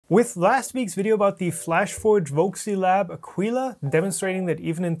With last week's video about the FlashForge Voxelab Aquila demonstrating that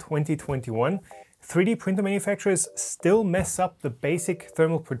even in 2021, 3D printer manufacturers still mess up the basic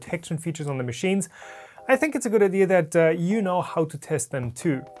thermal protection features on the machines, I think it's a good idea that you know how to test them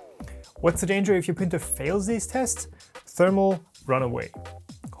too. What's the danger if your printer fails these tests? Thermal runaway.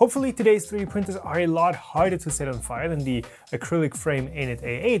 Hopefully today's 3D printers are a lot harder to set on fire than the acrylic frame ANET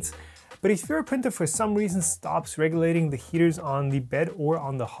A8s, but if your printer for some reason stops regulating the heaters on the bed or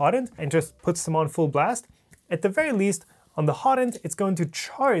on the hot end and just puts them on full blast, at the very least on the hot end it's going to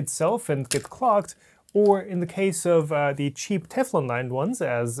char itself and get clogged, or in the case of the cheap Teflon lined ones,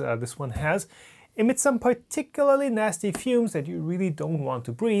 as this one has, emit some particularly nasty fumes that you really don't want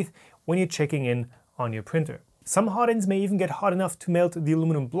to breathe when you're checking in on your printer. Some hot ends may even get hot enough to melt the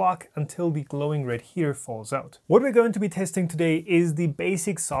aluminum block until the glowing red heater falls out. What we're going to be testing today is the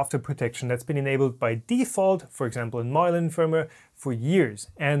basic software protection that's been enabled by default, for example in Marlin firmware, for years,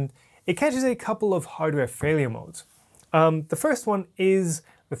 and it catches a couple of hardware failure modes. The first one is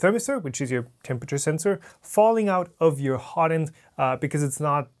the thermistor, which is your temperature sensor, falling out of your hot end because it's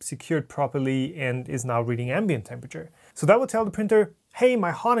not secured properly and is now reading ambient temperature. So that will tell the printer, hey,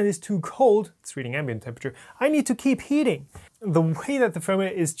 my hot end is too cold, it's reading ambient temperature, I need to keep heating. The way that the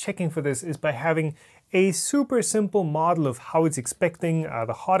firmware is checking for this is by having a super simple model of how it's expecting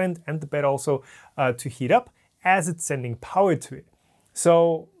the hot end and the bed also to heat up as it's sending power to it.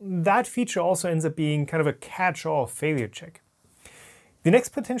 So that feature also ends up being kind of a catch-all failure check. The next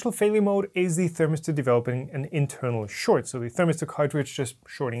potential failure mode is the thermistor developing an internal short, so the thermistor cartridge just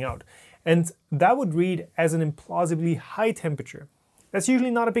shorting out. And that would read as an implausibly high temperature. That's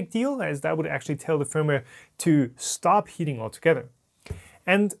usually not a big deal, as that would actually tell the firmware to stop heating altogether.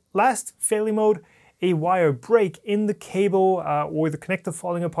 And last failure mode, a wire break in the cable or the connector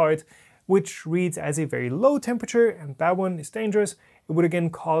falling apart, which reads as a very low temperature, and that one is dangerous. It would again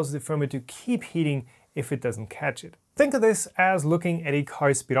cause the firmware to keep heating if it doesn't catch it. Think of this as looking at a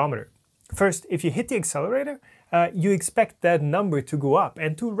car speedometer. First, if you hit the accelerator, you expect that number to go up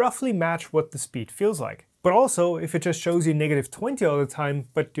and to roughly match what the speed feels like. But also, if it just shows you -20 all the time,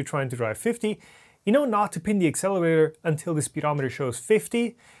 but you're trying to drive 50, you know not to pin the accelerator until the speedometer shows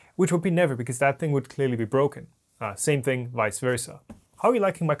 50, which would be never, because that thing would clearly be broken. Same thing, vice versa. How are you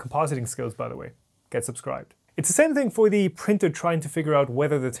liking my compositing skills, by the way? Get subscribed. It's the same thing for the printer trying to figure out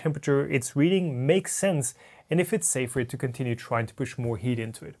whether the temperature it's reading makes sense and if it's safe for it to continue trying to push more heat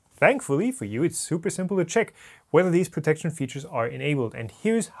into it. Thankfully for you, it's super simple to check whether these protection features are enabled, and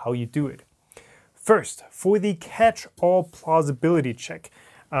here's how you do it. First, for the catch-all plausibility check,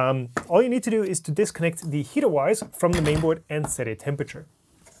 all you need to do is to disconnect the heater wires from the mainboard and set a temperature.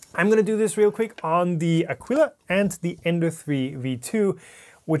 I'm going to do this real quick on the Aquila and the Ender 3 V2,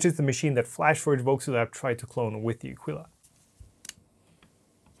 which is the machine that FlashForge Voxelab tried to clone with the Aquila.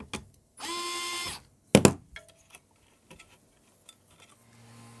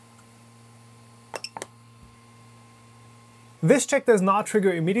 This check does not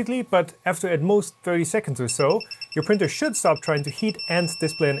trigger immediately, but after at most 30 seconds or so, your printer should stop trying to heat and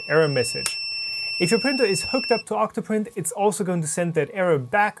display an error message. If your printer is hooked up to Octoprint, it's also going to send that error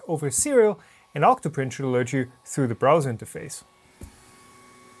back over serial, and Octoprint should alert you through the browser interface.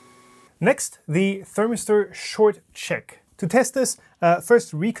 Next, the thermistor short check. To test this,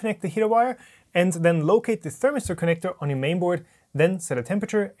 first reconnect the heater wire and then locate the thermistor connector on your mainboard, then set a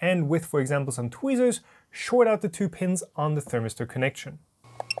temperature and with, for example, some tweezers, short out the two pins on the thermistor connection.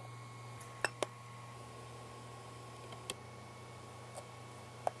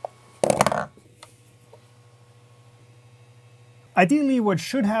 Ideally, what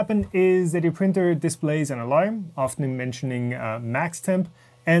should happen is that your printer displays an alarm, often mentioning max temp,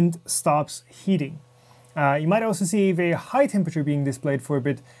 and stops heating. You might also see a very high temperature being displayed for a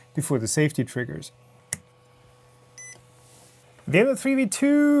bit before the safety triggers. The Ender 3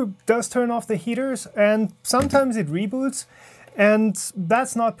 V2 does turn off the heaters, and sometimes it reboots, and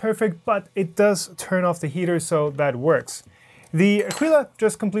that's not perfect, but it does turn off the heater, so that works. The Aquila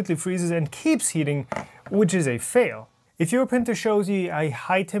just completely freezes and keeps heating, which is a fail. If your printer shows you a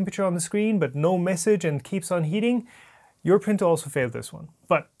high temperature on the screen but no message and keeps on heating, your printer also failed this one.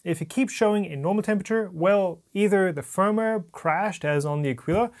 But if it keeps showing a normal temperature, well, either the firmware crashed as on the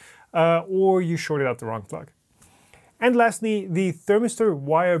Aquila, or you shorted out the wrong plug. And lastly, the thermistor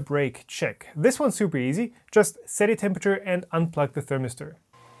wire break check. This one's super easy. Just set a temperature and unplug the thermistor.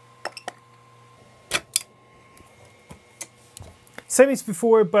 Same as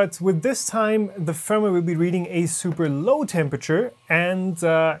before, but with this time, the firmware will be reading a super low temperature, and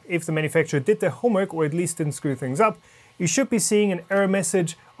if the manufacturer did their homework, or at least didn't screw things up, you should be seeing an error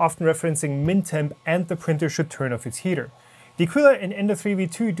message often referencing min temp, and the printer should turn off its heater. The Aquila and Ender 3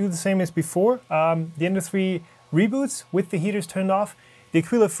 V2 do the same as before. The Ender 3 reboots with the heaters turned off. The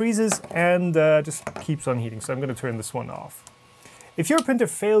Aquila freezes and just keeps on heating, so I'm going to turn this one off. If your printer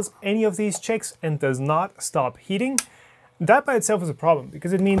fails any of these checks and does not stop heating, that by itself is a problem,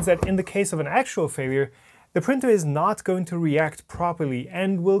 because it means that in the case of an actual failure, the printer is not going to react properly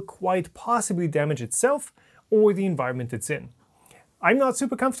and will quite possibly damage itself or the environment it's in. I'm not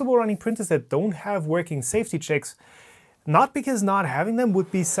super comfortable running printers that don't have working safety checks, not because not having them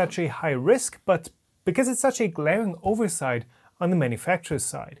would be such a high risk, but because it's such a glaring oversight on the manufacturer's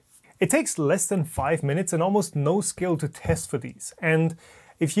side. It takes less than 5 minutes and almost no skill to test for these. And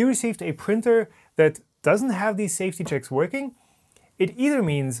if you received a printer that doesn't have these safety checks working, it either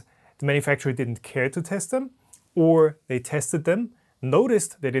means the manufacturer didn't care to test them, or they tested them,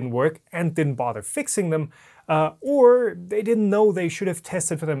 noticed they didn't work and didn't bother fixing them, or they didn't know they should have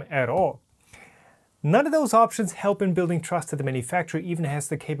tested for them at all. None of those options help in building trust that the manufacturer even has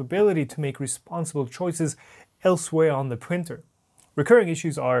the capability to make responsible choices elsewhere on the printer. Recurring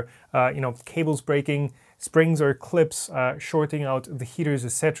issues are, cables breaking, springs or clips shorting out the heaters,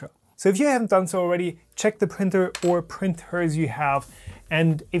 etc. So if you haven't done so already, check the printer or printers you have,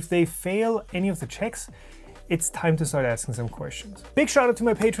 and if they fail any of the checks, it's time to start asking some questions. Big shout out to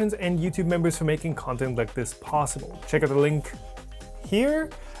my patrons and YouTube members for making content like this possible. Check out the link here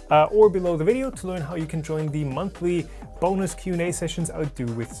or below the video to learn how you can join the monthly bonus Q&A sessions I do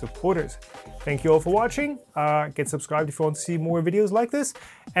with supporters. Thank you all for watching. Get subscribed if you want to see more videos like this.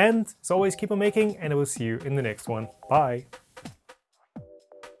 And as always, keep on making, and I will see you in the next one. Bye.